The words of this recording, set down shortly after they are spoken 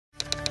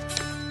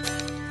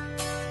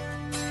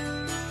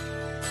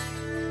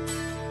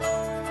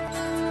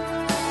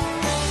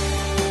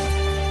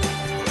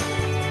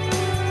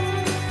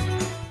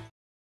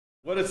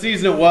What a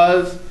season it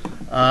was.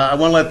 I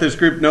want to let this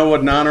group know what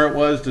an honor it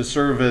was to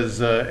serve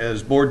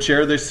as board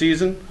chair this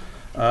season.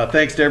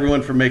 Thanks to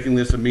everyone for making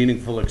this a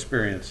meaningful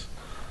experience.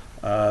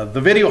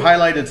 The video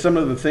highlighted some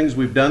of the things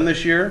we've done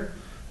this year.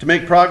 To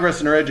make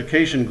progress in our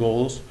education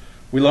goals,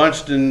 we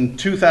launched in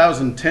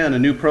 2010 a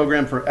new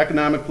program for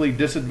economically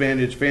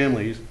disadvantaged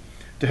families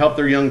to help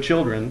their young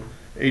children,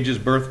 ages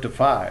birth to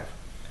 5,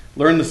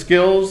 learn the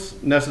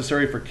skills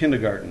necessary for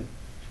kindergarten.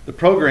 The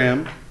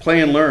program,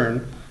 Play and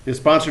Learn, is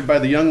sponsored by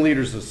the Young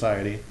Leaders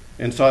Society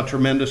and saw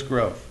tremendous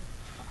growth.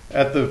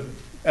 At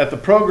the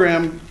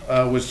program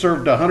was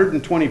served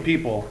 120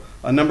 people,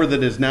 a number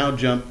that has now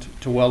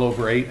jumped to well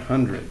over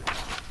 800.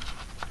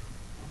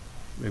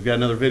 We've got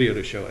another video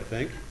to show, I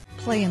think.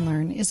 Play and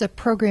Learn is a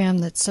program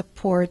that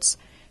supports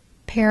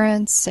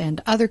parents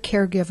and other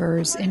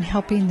caregivers in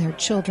helping their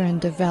children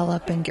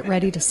develop and get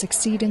ready to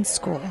succeed in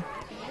school.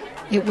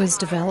 It was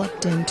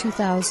developed in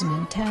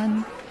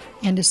 2010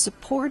 and is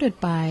supported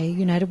by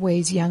United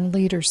Way's Young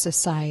Leaders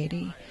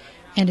Society,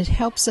 and it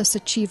helps us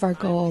achieve our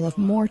goal of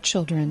more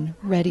children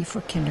ready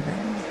for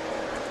kindergarten.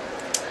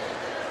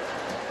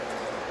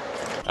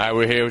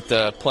 We're here with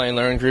the Play and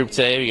Learn group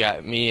today. We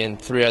got me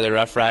and 3 other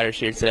Rough Riders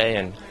here today,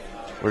 and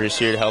we're just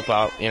here to help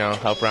out,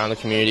 help around the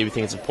community. We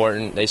think it's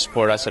important. They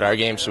support us at our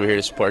game, so we're here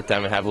to support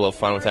them and have a little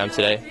fun with them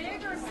today.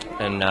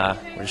 And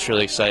we're just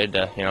really excited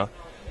to,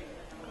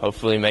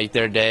 hopefully make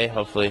their day,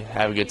 hopefully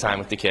have a good time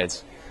with the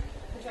kids.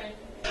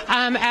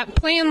 At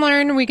Play and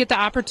Learn, we get the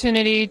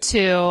opportunity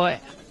to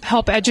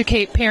help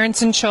educate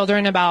parents and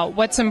children about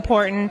what's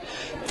important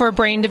for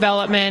brain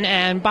development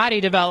and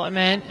body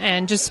development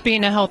and just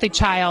being a healthy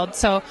child.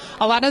 So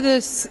a lot of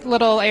these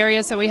little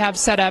areas that we have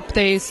set up,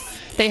 they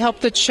help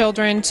the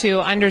children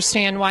to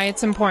understand why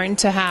it's important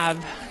to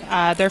have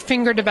their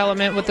finger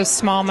development with the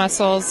small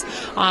muscles,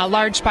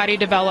 large body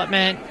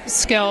development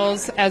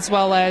skills, as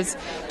well as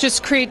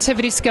just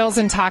creativity skills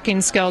and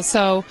talking skills.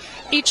 So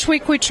each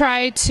week we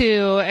try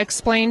to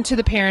explain to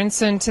the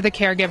parents and to the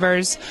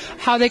caregivers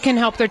how they can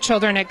help their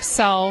children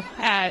excel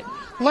at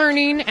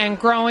learning and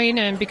growing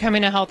and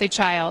becoming a healthy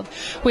child.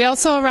 We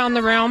also around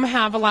the room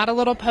have a lot of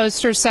little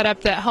posters set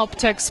up that help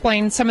to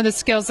explain some of the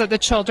skills that the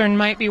children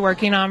might be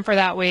working on for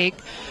that week.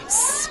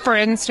 For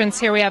instance,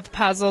 here we have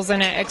puzzles,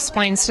 and it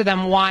explains to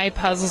them why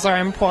puzzles are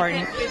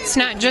important. It's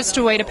not just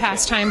a way to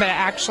pass time, but it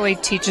actually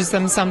teaches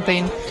them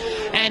something.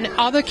 And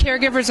all the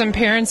caregivers and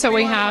parents that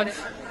we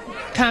have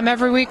come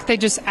every week, they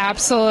just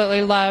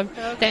absolutely love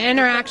the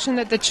interaction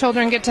that the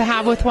children get to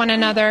have with one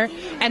another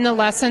and the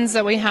lessons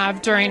that we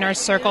have during our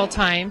circle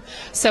time.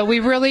 So we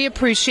really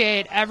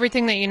appreciate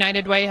everything that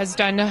United Way has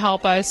done to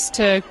help us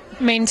to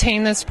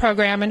maintain this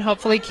program and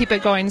hopefully keep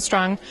it going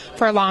strong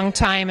for a long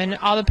time. And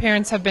all the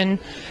parents have been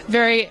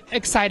very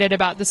excited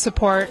about the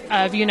support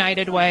of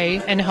United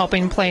Way and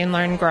helping Play and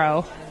Learn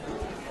grow.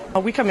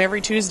 We come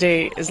every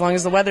Tuesday as long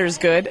as the weather is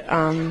good.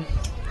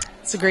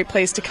 It's a great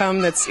place to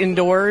come that's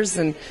indoors,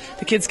 and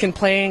the kids can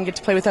play and get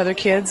to play with other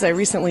kids. I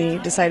recently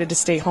decided to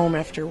stay home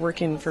after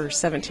working for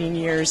 17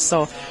 years,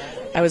 so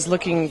I was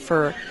looking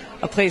for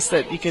a place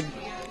that you could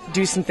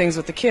do some things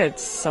with the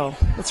kids, so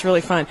it's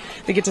really fun.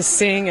 They get to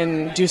sing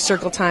and do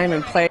circle time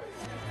and play.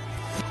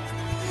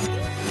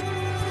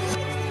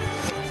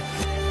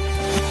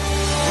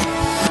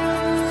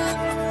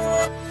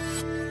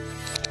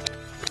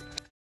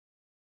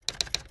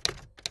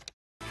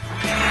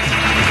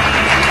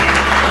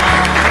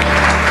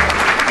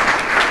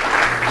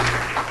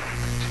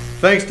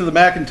 Thanks to the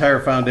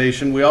McIntyre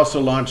Foundation, we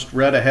also launched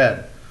Read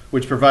Ahead,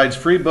 which provides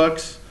free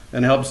books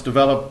and helps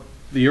develop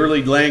the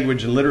early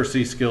language and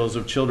literacy skills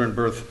of children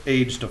birth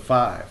age to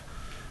 5.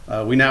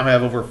 We now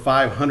have over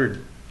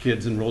 500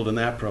 kids enrolled in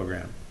that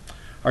program.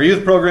 Our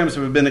youth programs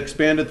have been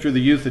expanded through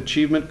the Youth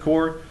Achievement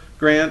Corps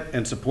grant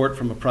and support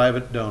from a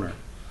private donor.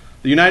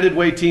 The United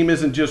Way team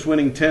isn't just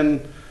winning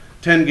 10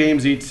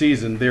 games each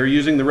season. They're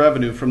using the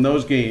revenue from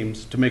those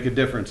games to make a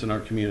difference in our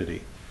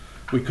community.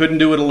 We couldn't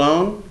do it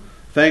alone.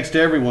 Thanks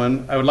to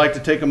everyone, I would like to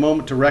take a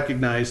moment to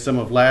recognize some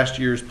of last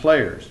year's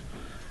players.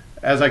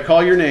 As I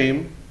call your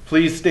name,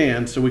 please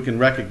stand so we can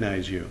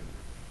recognize you.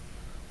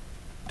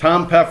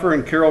 Tom Peffer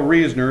and Carol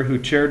Reesner, who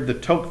chaired the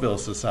Tocqueville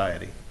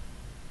Society.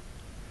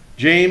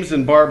 James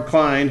and Barb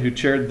Klein, who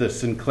chaired the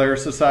Sinclair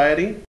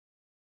Society.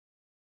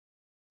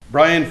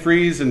 Brian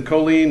Fries and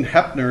Colleen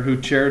Hepner, who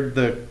chaired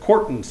the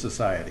Corton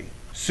Society.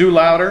 Sue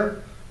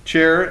Lauder,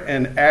 chair,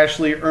 and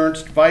Ashley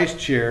Ernst,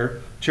 vice chair,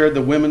 chaired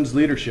the Women's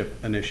Leadership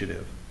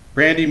Initiative.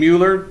 Brandy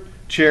Mueller,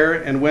 chair,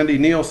 and Wendy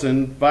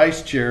Nielsen,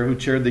 vice chair, who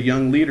chaired the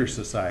Young Leaders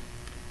Society.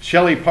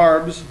 Shelley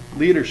Parbs,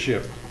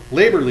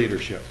 labor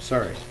leadership.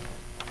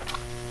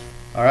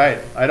 All right,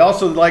 I'd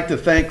also like to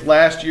thank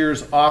last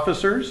year's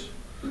officers.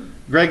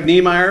 Greg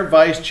Niemeyer,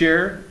 vice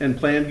chair, and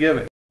planned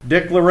giving.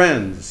 Dick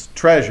Lorenz,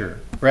 treasurer.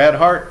 Brad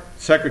Hart,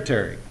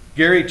 secretary.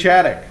 Gary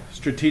Chaddock,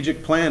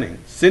 strategic planning.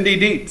 Cindy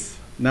Dietz,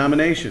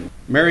 nomination.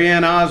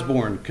 Marianne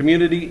Osborne,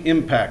 community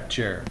impact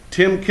chair.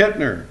 Tim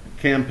Kittner,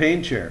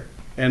 campaign chair.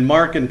 And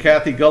Mark and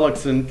Kathy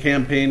Gullickson,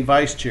 campaign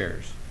vice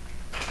chairs.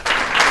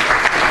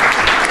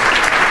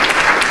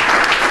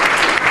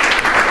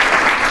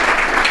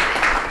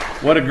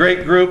 What a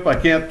great group. I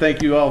can't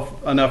thank you all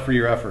enough for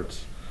your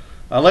efforts.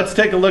 Let's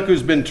take a look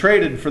who's been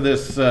traded for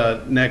this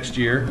next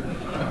year.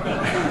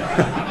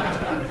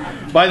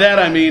 By that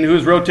I mean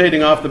who's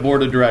rotating off the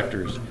board of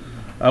directors.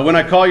 When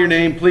I call your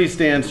name, please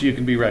stand so you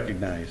can be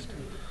recognized.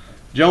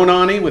 Joan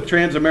Ani with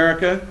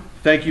Transamerica,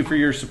 thank you for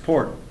your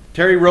support.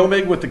 Terry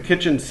Romig with the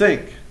kitchen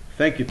sink.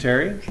 Thank you,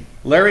 Terry.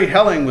 Larry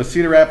Helling with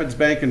Cedar Rapids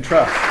Bank and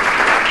Trust.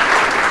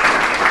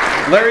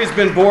 Larry's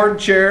been board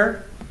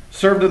chair,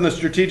 served on the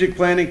Strategic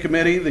Planning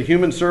Committee, the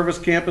Human Service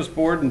Campus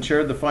Board, and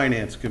chaired the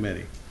Finance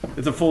Committee.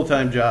 It's a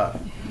full-time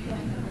job.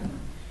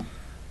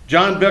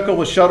 John Bickle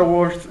with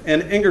Shuttleworth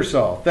and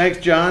Ingersoll. Thanks,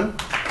 John.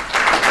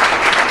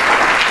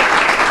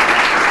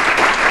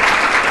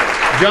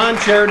 John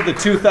chaired the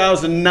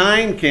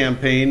 2009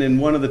 campaign, and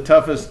one of the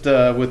toughest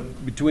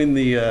between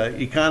the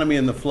economy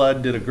and the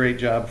flood, did a great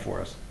job for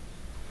us.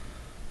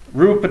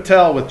 Rue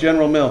Patel with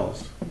General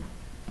Mills.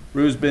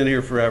 Rue's been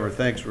here forever.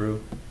 Thanks,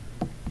 Rue.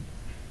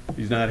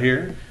 He's not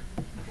here?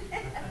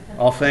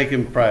 I'll thank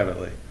him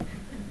privately.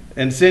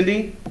 And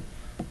Cindy,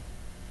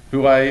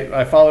 who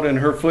I followed in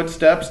her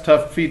footsteps,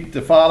 tough feet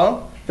to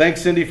follow.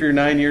 Thanks, Cindy, for your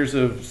 9 years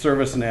of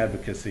service and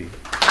advocacy.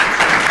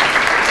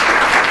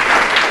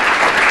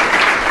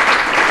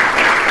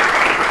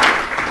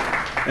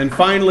 And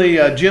finally,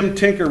 Jim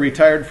Tinker,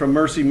 retired from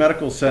Mercy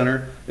Medical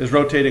Center, is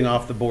rotating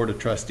off the Board of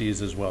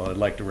Trustees as well. I'd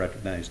like to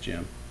recognize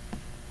Jim.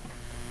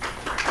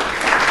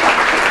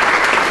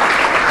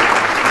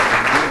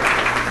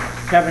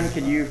 Kevin,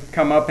 could you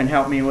come up and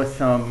help me with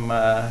some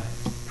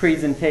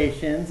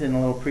presentations and a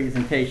little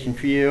presentation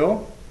for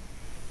you?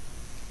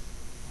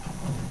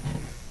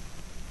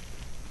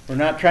 We're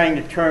not trying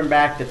to turn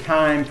back the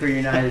time for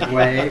United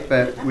Way,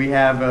 but we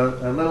have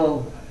a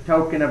little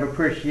token of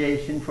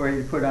appreciation for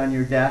you to put on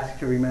your desk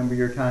to remember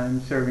your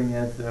time serving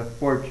as the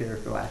board chair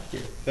for last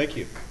year. Thank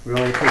you. We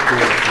really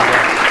appreciate it.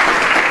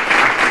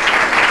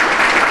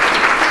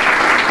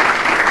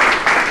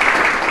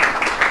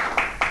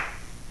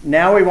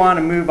 Now we want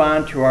to move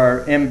on to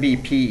our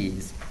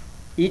MVPs.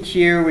 Each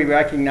year we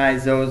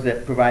recognize those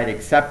that provide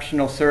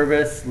exceptional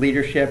service,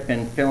 leadership,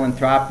 and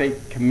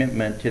philanthropic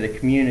commitment to the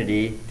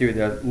community through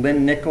the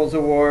Lynn Nichols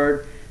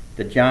Award,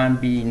 the John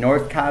B.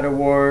 Northcott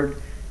Award,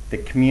 the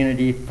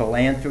Community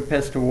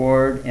Philanthropist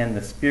Award, and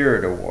the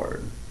Spirit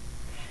Award.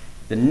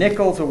 The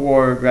Nichols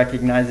Award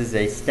recognizes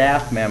a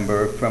staff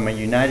member from a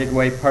United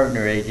Way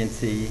partner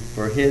agency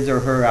for his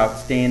or her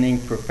outstanding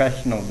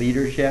professional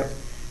leadership,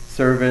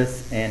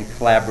 service, and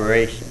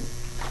collaboration.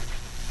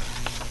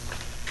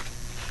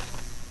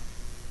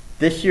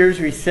 This year's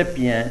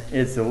recipient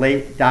is the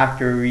late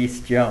Dr. Reese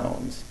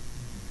Jones.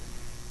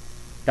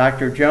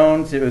 Dr.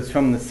 Jones, it was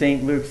from the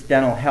St. Luke's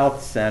Dental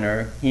Health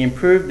Center. He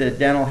improved the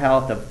dental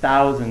health of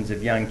thousands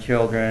of young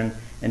children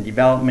and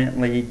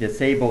developmentally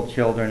disabled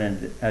children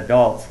and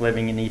adults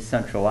living in East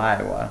Central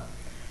Iowa.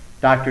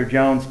 Dr.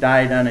 Jones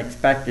died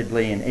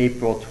unexpectedly in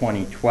April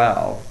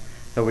 2012.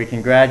 So we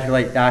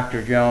congratulate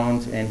Dr.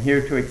 Jones, and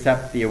here to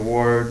accept the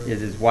award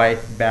is his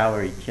wife,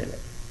 Valerie Chittick.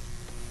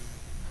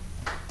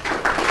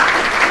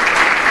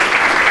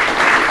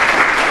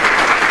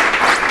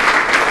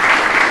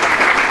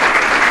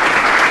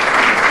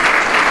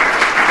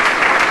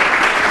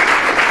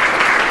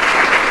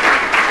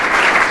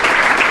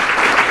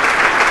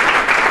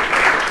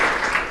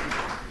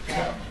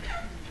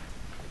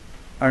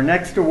 Our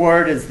next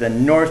award is the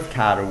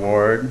Northcott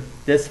Award.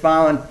 This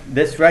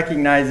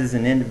recognizes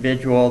an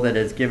individual that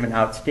has given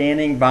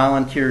outstanding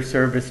volunteer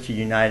service to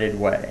United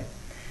Way.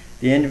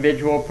 The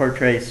individual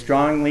portrays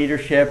strong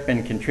leadership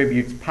and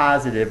contributes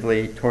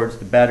positively towards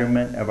the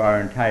betterment of our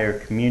entire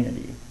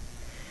community.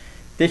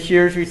 This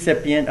year's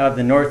recipient of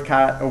the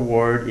Northcott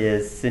Award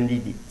is Cindy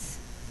Dietz.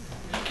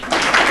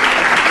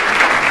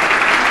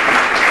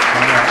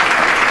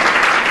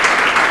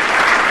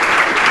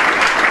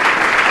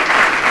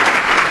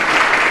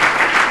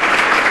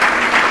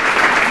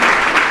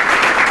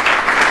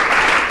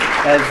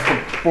 As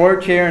the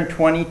board chair in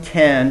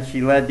 2010,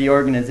 she led the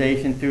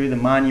organization through the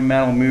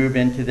monumental move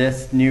into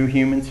this new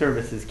human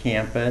services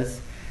campus.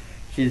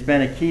 She's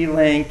been a key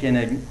link and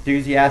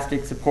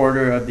enthusiastic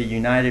supporter of the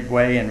United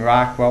Way and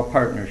Rockwell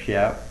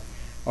partnership.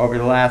 Over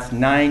the last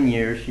 9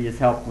 years, she has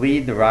helped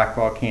lead the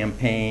Rockwell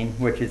campaign,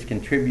 which has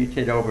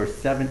contributed over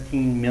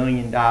 $17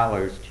 million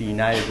to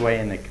United Way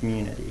and the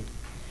community.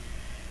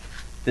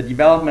 The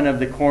development of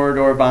the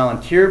Corridor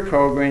Volunteer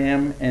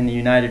Program and the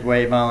United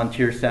Way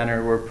Volunteer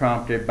Center were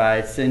prompted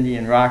by Cindy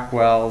and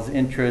Rockwell's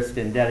interest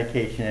and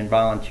dedication in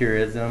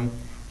volunteerism.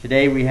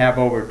 Today we have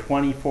over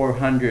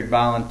 2,400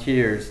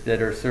 volunteers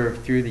that are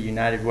served through the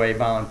United Way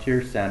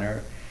Volunteer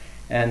Center,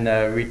 and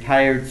the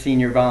Retired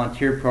Senior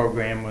Volunteer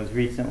Program was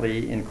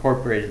recently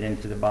incorporated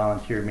into the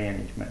volunteer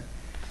management.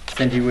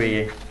 Cindy,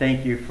 we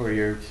thank you for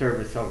your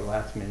service over the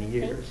last many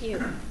years. Thank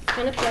you. It's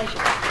been a pleasure.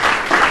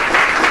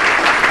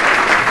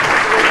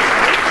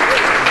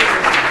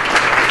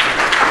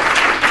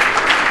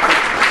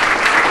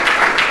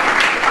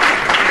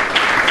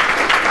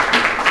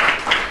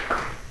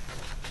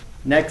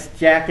 Next,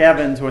 Jack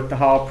Evans with the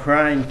Hall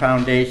Prime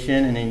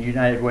Foundation and a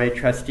United Way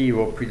trustee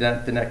will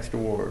present the next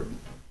award.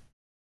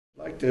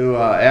 I'd like to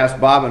ask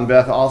Bob and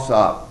Beth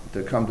Alsop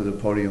to come to the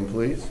podium,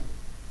 please.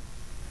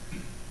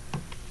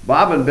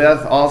 Bob and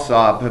Beth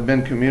Alsop have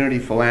been community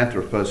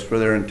philanthropists for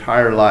their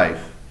entire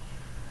life.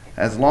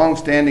 As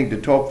long-standing de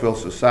Tocqueville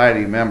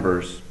Society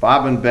members,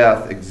 Bob and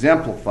Beth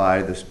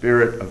exemplify the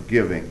spirit of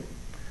giving.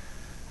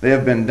 They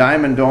have been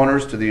diamond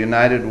donors to the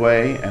United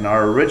Way and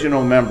are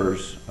original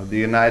members of the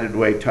United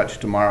Way Touch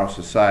Tomorrow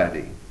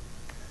Society.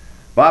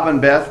 Bob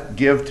and Beth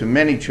give to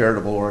many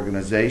charitable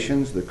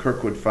organizations, the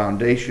Kirkwood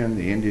Foundation,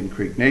 the Indian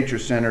Creek Nature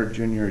Center,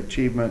 Junior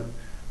Achievement,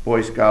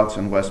 Boy Scouts,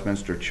 and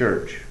Westminster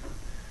Church.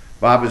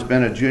 Bob has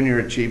been a Junior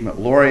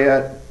Achievement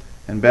Laureate,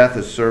 and Beth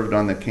has served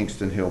on the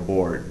Kingston Hill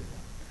Board.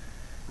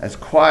 As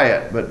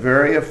quiet but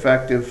very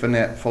effective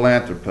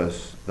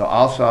philanthropists, the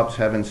Alsops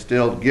have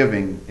instilled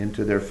giving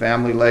into their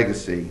family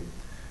legacy,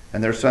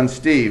 and their son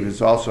Steve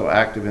is also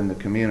active in the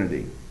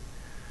community.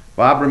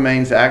 Bob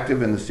remains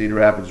active in the Cedar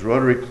Rapids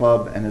Rotary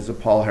Club and is a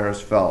Paul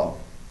Harris Fellow.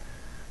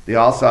 The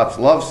Alsops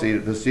love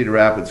the Cedar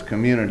Rapids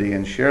community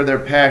and share their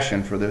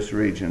passion for this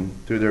region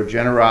through their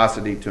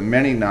generosity to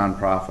many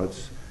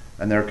nonprofits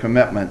and their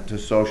commitment to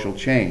social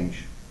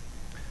change.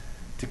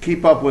 To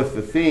keep up with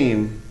the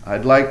theme,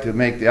 I'd like to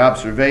make the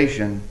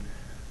observation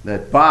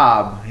that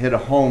Bob hit a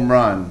home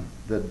run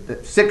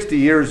 60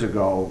 years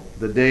ago,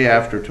 the day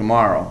after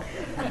tomorrow.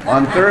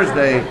 On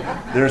Thursday,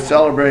 they're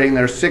celebrating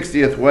their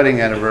 60th wedding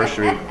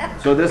anniversary,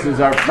 so this is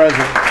our present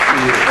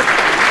to you.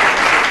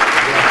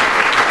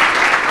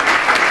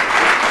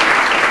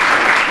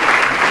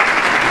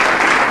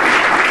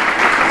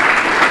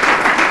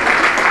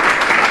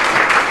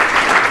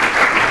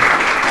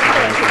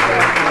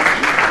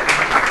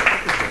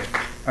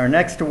 Our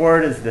next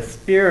award is the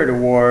Spirit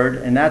Award,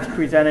 and that's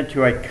presented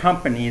to a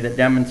company that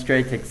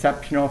demonstrates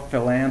exceptional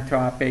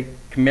philanthropic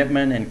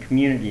commitment and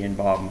community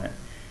involvement.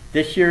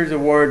 This year's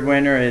award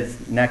winner is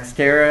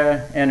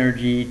NextEra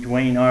Energy,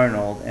 Dwayne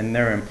Arnold, and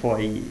their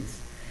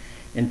employees.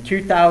 In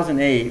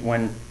 2008,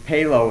 when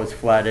Palo was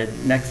flooded,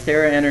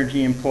 NextEra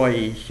Energy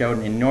employees showed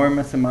an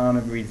enormous amount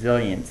of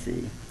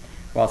resiliency.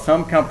 While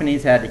some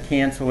companies had to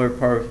cancel or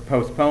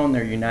postpone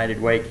their United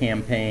Way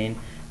campaign,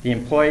 the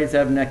employees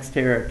of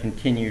NextEra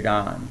continued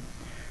on.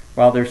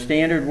 While their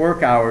standard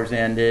work hours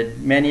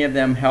ended, many of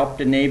them helped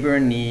a neighbor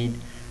in need,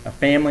 a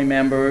family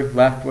member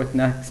left with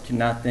next to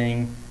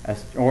nothing,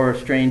 or a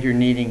stranger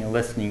needing a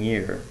listening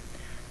ear.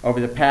 Over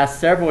the past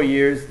several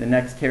years, the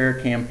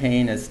NextEra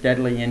campaign has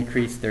steadily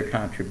increased their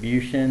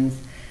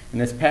contributions.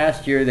 And this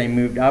past year, they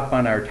moved up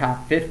on our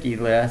top 50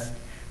 list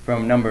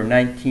from number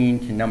 19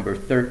 to number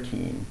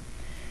 13.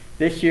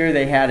 This year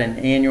they had an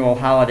annual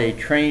holiday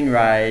train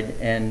ride,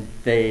 and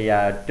they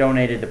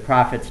donated the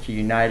profits to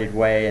United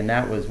Way, and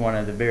that was one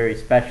of the very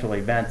special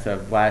events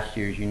of last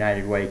year's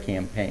United Way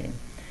campaign.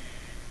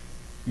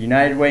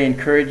 United Way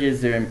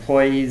encourages their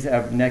employees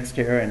of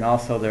NextEra and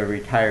also their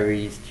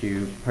retirees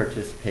to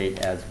participate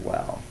as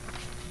well.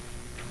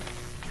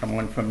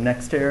 Someone from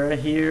NextEra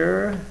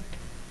here.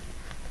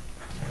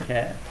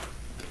 Okay.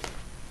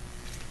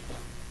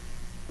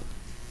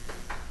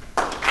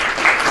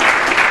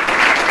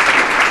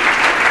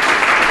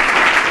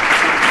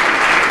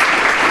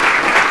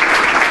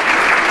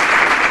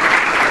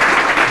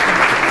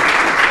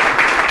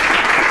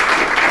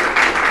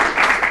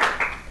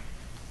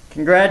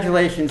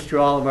 Congratulations to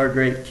all of our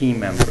great team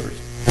members.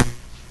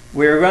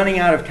 We're running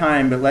out of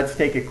time, but let's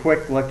take a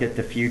quick look at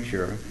the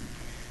future.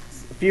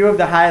 A few of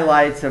the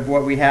highlights of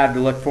what we have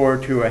to look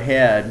forward to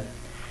ahead.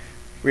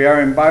 We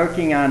are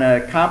embarking on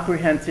a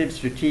comprehensive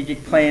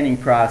strategic planning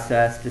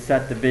process to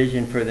set the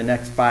vision for the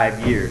next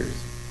 5 years.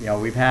 You know,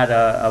 we've had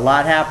a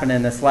lot happen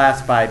in this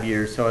last 5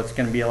 years, so it's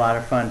going to be a lot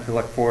of fun to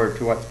look forward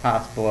to what's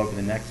possible over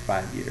the next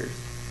 5 years.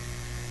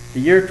 The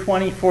year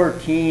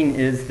 2014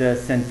 is the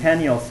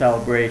centennial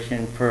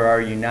celebration for our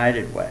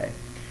United Way.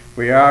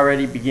 We are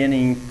already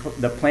beginning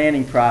the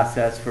planning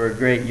process for a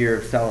great year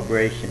of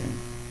celebration.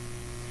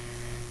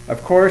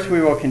 Of course, we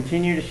will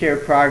continue to share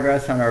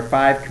progress on our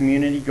 5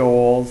 community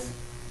goals,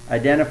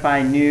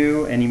 identify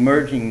new and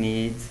emerging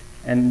needs,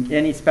 and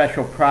any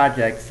special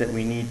projects that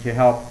we need to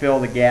help fill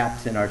the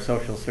gaps in our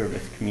social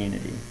service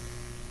community.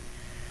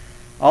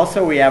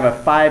 Also, we have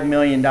a $5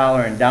 million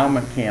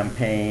endowment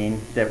campaign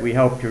that we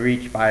hope to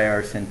reach by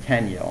our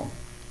centennial.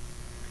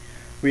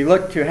 We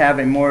look to have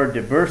a more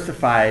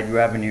diversified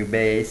revenue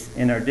base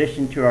in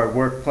addition to our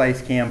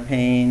workplace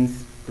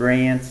campaigns,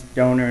 grants,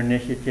 donor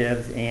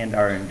initiatives, and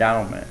our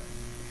endowment.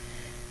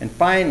 And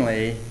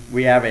finally,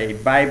 we have a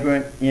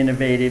vibrant,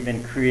 innovative,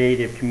 and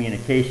creative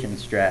communication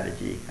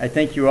strategy. I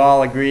think you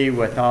all agree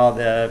with all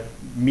the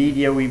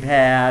media we've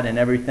had and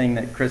everything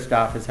that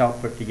Christoph has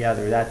helped put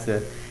together. That's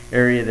an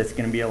area that's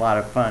going to be a lot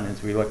of fun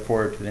as we look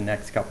forward to the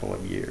next couple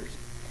of years.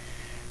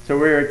 So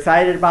we're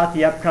excited about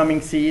the upcoming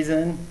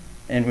season,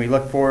 and we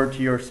look forward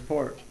to your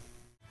support.